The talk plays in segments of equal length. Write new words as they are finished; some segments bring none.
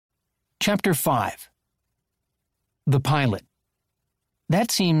Chapter 5. The Pilot. That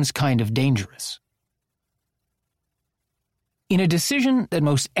seems kind of dangerous. In a decision that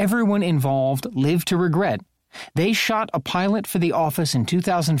most everyone involved lived to regret, they shot a pilot for The Office in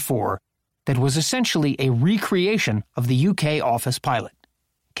 2004 that was essentially a recreation of the UK Office pilot.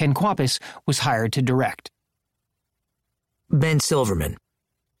 Ken Kwapis was hired to direct. Ben Silverman.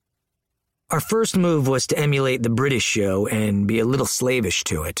 Our first move was to emulate the British show and be a little slavish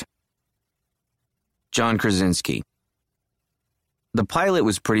to it. John Krasinski. The pilot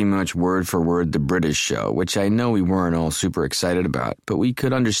was pretty much word for word the British show, which I know we weren't all super excited about, but we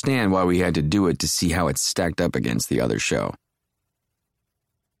could understand why we had to do it to see how it stacked up against the other show.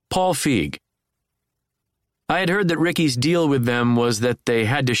 Paul Feig. I had heard that Ricky's deal with them was that they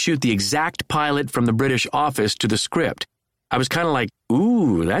had to shoot the exact pilot from the British Office to the script. I was kind of like,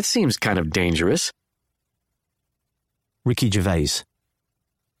 ooh, that seems kind of dangerous. Ricky Gervais.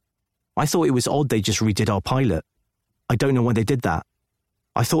 I thought it was odd they just redid our pilot. I don't know why they did that.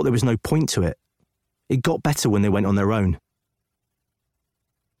 I thought there was no point to it. It got better when they went on their own.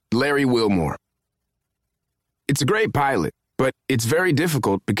 Larry Wilmore. It's a great pilot, but it's very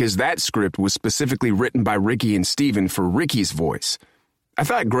difficult because that script was specifically written by Ricky and Steven for Ricky's voice. I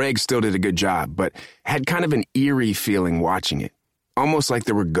thought Greg still did a good job, but had kind of an eerie feeling watching it, almost like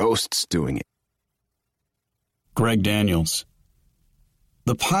there were ghosts doing it. Greg Daniels.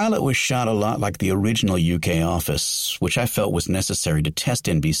 The pilot was shot a lot like the original UK Office, which I felt was necessary to test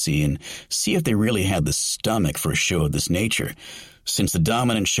NBC and see if they really had the stomach for a show of this nature, since the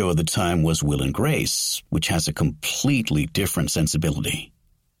dominant show of the time was Will and Grace, which has a completely different sensibility.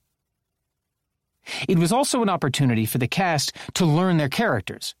 It was also an opportunity for the cast to learn their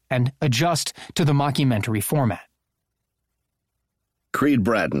characters and adjust to the mockumentary format. Creed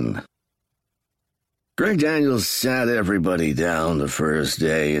Bratton. Greg Daniels sat everybody down the first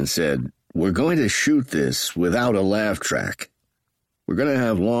day and said, "We're going to shoot this without a laugh track. We're going to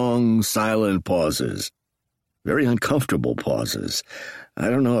have long, silent pauses. Very uncomfortable pauses. I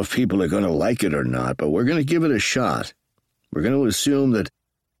don't know if people are going to like it or not, but we're going to give it a shot. We're going to assume that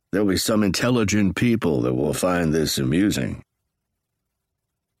there'll be some intelligent people that will find this amusing."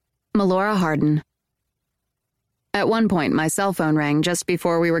 Melora Hardin. At one point, my cell phone rang just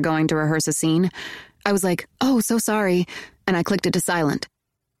before we were going to rehearse a scene. I was like, "Oh, so sorry," and I clicked it to silent.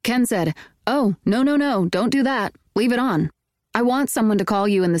 Ken said, "Oh, no, don't do that. Leave it on. I want someone to call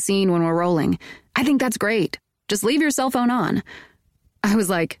you in the scene when we're rolling. I think that's great. Just leave your cell phone on." I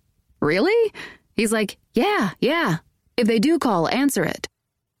was like, "Really?" He's like, Yeah. If they do call, answer it."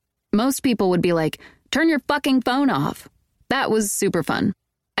 Most people would be like, "Turn your fucking phone off." That was super fun.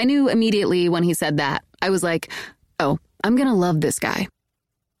 I knew immediately when he said that. I was like, oh, I'm gonna love this guy.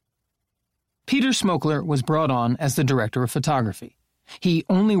 Peter Smokler was brought on as the director of photography. He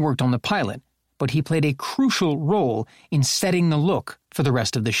only worked on the pilot, but he played a crucial role in setting the look for the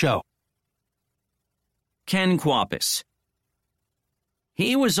rest of the show. Ken Kwapis.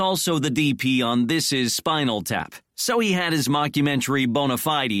 He was also the DP on This Is Spinal Tap, so he had his mockumentary bona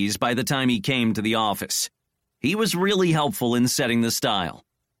fides by the time he came to The Office. He was really helpful in setting the style.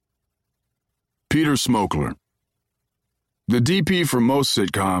 Peter Smokler. The DP for most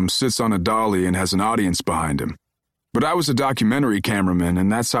sitcoms sits on a dolly and has an audience behind him. But I was a documentary cameraman, and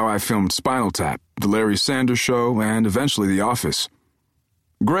that's how I filmed Spinal Tap, The Larry Sanders Show, and eventually The Office.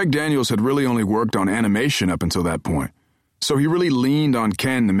 Greg Daniels had really only worked on animation up until that point, so he really leaned on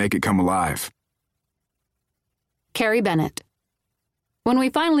Ken to make it come alive. Carrie Bennett. When we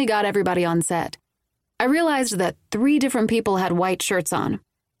finally got everybody on set, I realized that 3 different people had white shirts on.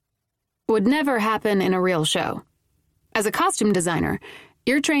 Would never happen in a real show. As a costume designer,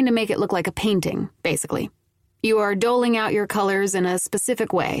 you're trained to make it look like a painting, basically. You are doling out your colors in a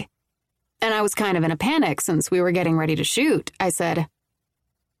specific way. And I was kind of in a panic since we were getting ready to shoot. I said,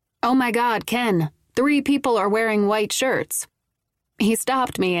 "Oh my God, Ken, 3 people are wearing white shirts." He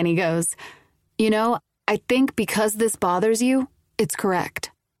stopped me and he goes, "I think because this bothers you, it's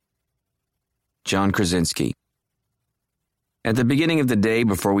correct." John Krasinski. At the beginning of the day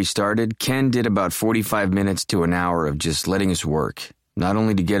before we started, Ken did about 45 minutes to an hour of just letting us work, not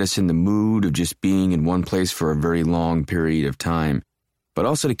only to get us in the mood of just being in one place for a very long period of time, but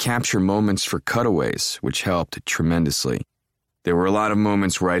also to capture moments for cutaways, which helped tremendously. There were a lot of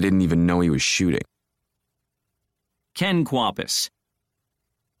moments where I didn't even know he was shooting. Ken Kwapis.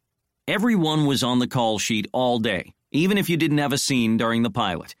 Everyone was on the call sheet all day, even if you didn't have a scene during the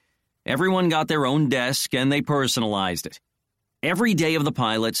pilot. Everyone got their own desk and they personalized it. Every day of the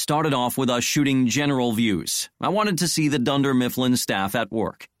pilot started off with us shooting general views. I wanted to see the Dunder Mifflin staff at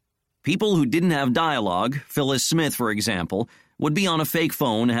work. People who didn't have dialogue, Phyllis Smith, for example, would be on a fake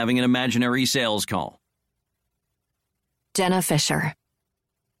phone having an imaginary sales call. Jenna Fisher.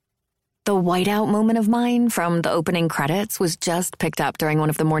 The whiteout moment of mine from the opening credits was just picked up during one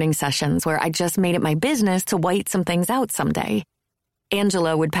of the morning sessions where I just made it my business to white some things out someday.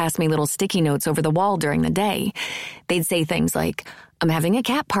 Angela would pass me little sticky notes over the wall during the day. They'd say things like, "I'm having a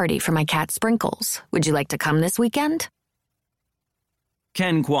cat party for my cat Sprinkles. Would you like to come this weekend?"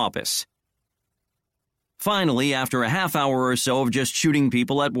 Ken Kwapis. Finally, after a half hour or so of just shooting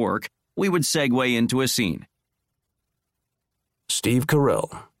people at work, we would segue into a scene. Steve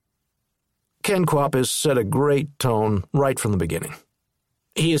Carell. Ken Kwapis set a great tone right from the beginning.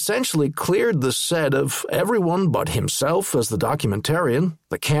 He essentially cleared the set of everyone but himself as the documentarian,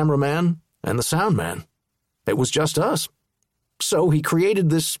 the cameraman, and the sound man. It was just us. So he created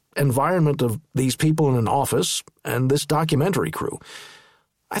this environment of these people in an office and this documentary crew.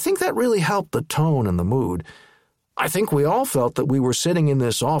 I think that really helped the tone and the mood. I think we all felt that we were sitting in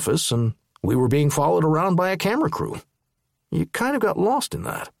this office and we were being followed around by a camera crew. You kind of got lost in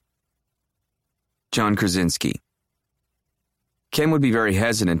that. John Krasinski. Ken would be very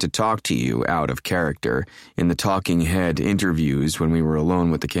hesitant to talk to you out of character in the talking head interviews when we were alone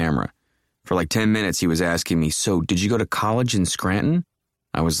with the camera. For like 10 minutes, he was asking me, "So, did you go to college in Scranton?"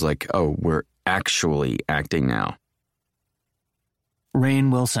 I was like, "Oh, we're actually acting now."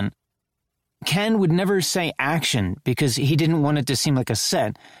 Rainn Wilson. Ken would never say action because he didn't want it to seem like a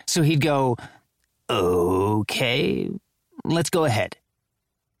set, so he'd go, "Okay, let's go ahead."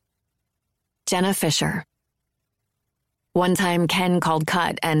 Jenna Fisher. One time, Ken called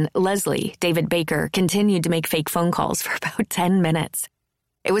cut, and Leslie, David Baker, continued to make fake phone calls for about 10 minutes.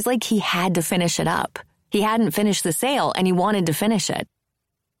 It was like he had to finish it up. He hadn't finished the sale, and he wanted to finish it.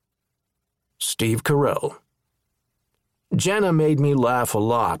 Steve Carell. Jenna made me laugh a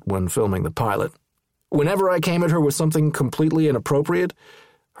lot when filming the pilot. Whenever I came at her with something completely inappropriate,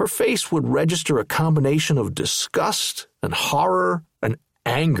 her face would register a combination of disgust and horror and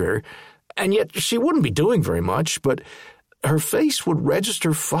anger, and yet she wouldn't be doing very much, but her face would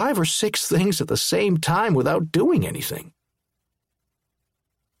register 5 or 6 things at the same time without doing anything.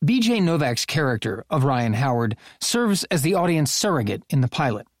 B.J. Novak's character of Ryan Howard serves as the audience surrogate in the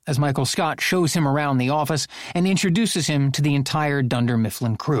pilot, as Michael Scott shows him around the office and introduces him to the entire Dunder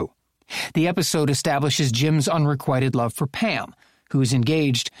Mifflin crew. The episode establishes Jim's unrequited love for Pam, who is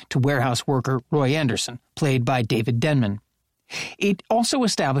engaged to warehouse worker Roy Anderson, played by David Denman. It also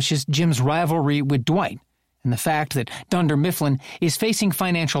establishes Jim's rivalry with Dwight, and the fact that Dunder Mifflin is facing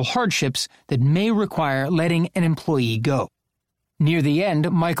financial hardships that may require letting an employee go. Near the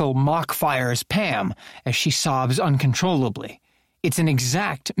end, Michael mock-fires Pam as she sobs uncontrollably. It's an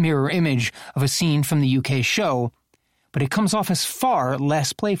exact mirror image of a scene from the UK show, but it comes off as far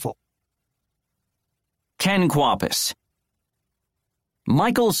less playful. Ken Kwapis.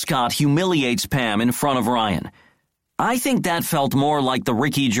 Michael Scott humiliates Pam in front of Ryan. I think that felt more like the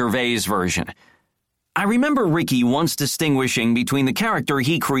Ricky Gervais version. I remember Ricky once distinguishing between the character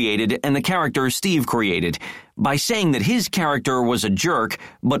he created and the character Steve created by saying that his character was a jerk,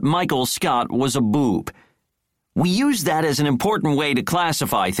 but Michael Scott was a boob. We used that as an important way to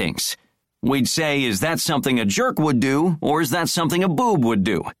classify things. We'd say, is that something a jerk would do, or is that something a boob would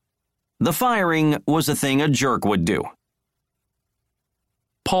do? The firing was a thing a jerk would do.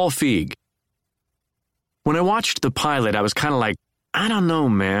 Paul Feig. When I watched the pilot, I was kind of like, I don't know,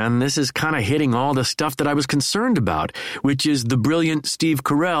 man, this is kind of hitting all the stuff that I was concerned about, which is the brilliant Steve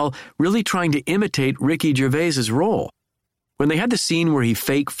Carell really trying to imitate Ricky Gervais's role. When they had the scene where he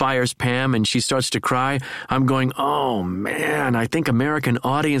fake fires Pam and she starts to cry, I'm going, oh man, I think American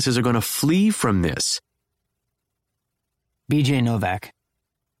audiences are going to flee from this. B.J. Novak.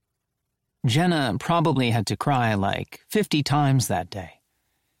 Jenna probably had to cry like 50 times that day.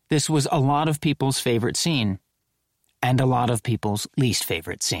 This was a lot of people's favorite scene, and a lot of people's least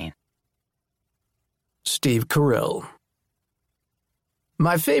favorite scene. Steve Carell.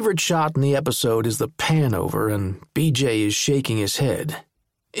 My favorite shot in the episode is the pan over and BJ is shaking his head.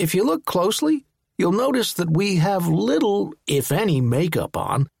 If you look closely, you'll notice that we have little, if any, makeup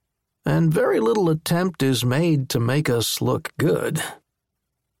on, and very little attempt is made to make us look good.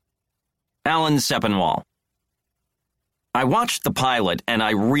 Alan Sepinwall. I watched the pilot and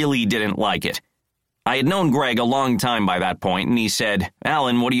I really didn't like it. I had known Greg a long time by that point, and he said,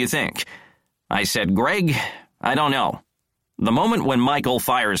 Alan, what do you think? I said, Greg, I don't know. The moment when Michael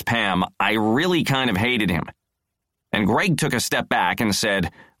fires Pam, I really kind of hated him. And Greg took a step back and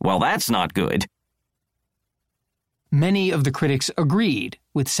said, well, that's not good. Many of the critics agreed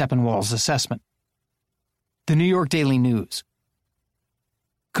with Sepinwall's assessment. The New York Daily News.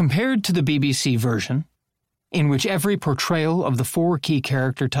 Compared to the BBC version, in which every portrayal of the 4 key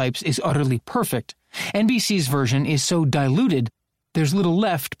character types is utterly perfect, NBC's version is so diluted there's little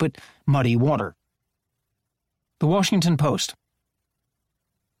left but muddy water. The Washington Post.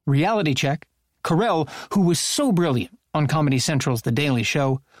 Reality check. Carell, who was so brilliant on Comedy Central's The Daily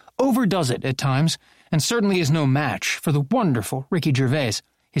Show, overdoes it at times and certainly is no match for the wonderful Ricky Gervais,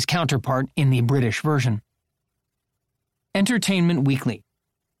 his counterpart in the British version. Entertainment Weekly.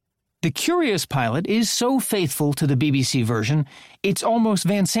 The Curious pilot is so faithful to the BBC version, it's almost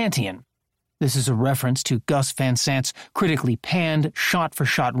Van Santian. This is a reference to Gus Van Sant's critically panned,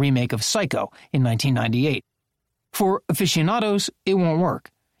 shot-for-shot remake of Psycho in 1998. For aficionados, it won't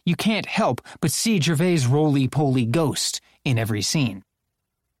work. You can't help but see Gervais' roly-poly ghost in every scene.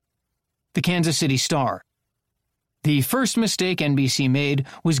 The Kansas City Star. The first mistake NBC made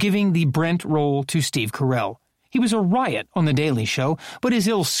was giving the Brent role to Steve Carell. He was a riot on The Daily Show, but is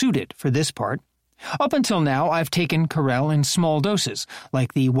ill-suited for this part. Up until now, I've taken Carell in small doses,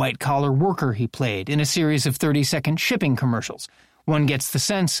 like the white-collar worker he played in a series of 30-second shipping commercials. One gets the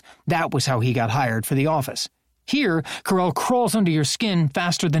sense that was how he got hired for The Office. Here, Carell crawls under your skin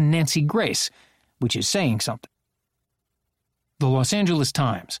faster than Nancy Grace, which is saying something. The Los Angeles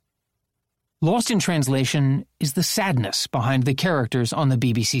Times. Lost in translation is the sadness behind the characters on the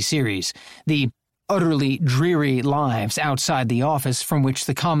BBC series, the utterly dreary lives outside the office from which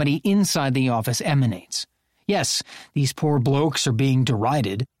the comedy inside the office emanates. Yes, these poor blokes are being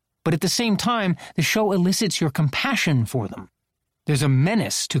derided, but at the same time, the show elicits your compassion for them. There's a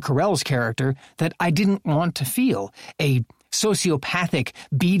menace to Carell's character that I didn't want to feel, a sociopathic,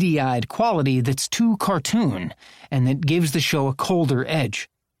 beady-eyed quality that's too cartoon, and that gives the show a colder edge.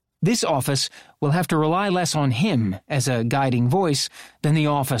 This office will have to rely less on him as a guiding voice than The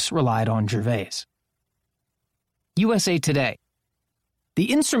Office relied on Gervais. USA Today.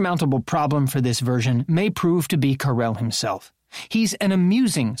 The insurmountable problem for this version may prove to be Carell himself. He's an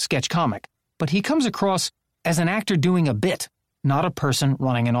amusing sketch comic, but he comes across as an actor doing a bit, not a person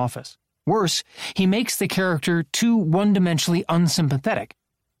running an office. Worse, he makes the character too one-dimensionally unsympathetic.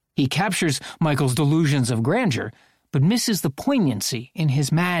 He captures Michael's delusions of grandeur, but misses the poignancy in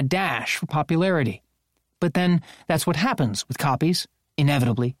his mad dash for popularity. But then that's what happens with copies.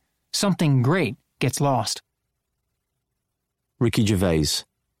 Inevitably, something great gets lost. Ricky Gervais.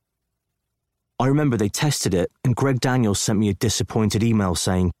 I remember they tested it, and Greg Daniels sent me a disappointed email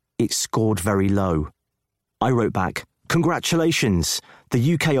saying it scored very low. I wrote back, "Congratulations!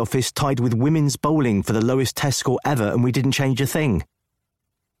 The UK office tied with women's bowling for the lowest test score ever, and we didn't change a thing."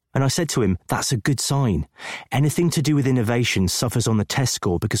 And I said to him, that's a good sign. Anything to do with innovation suffers on the test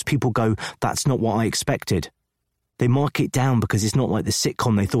score because people go, that's not what I expected. They mark it down because it's not like the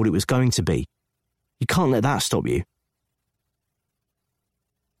sitcom they thought it was going to be. You can't let that stop you.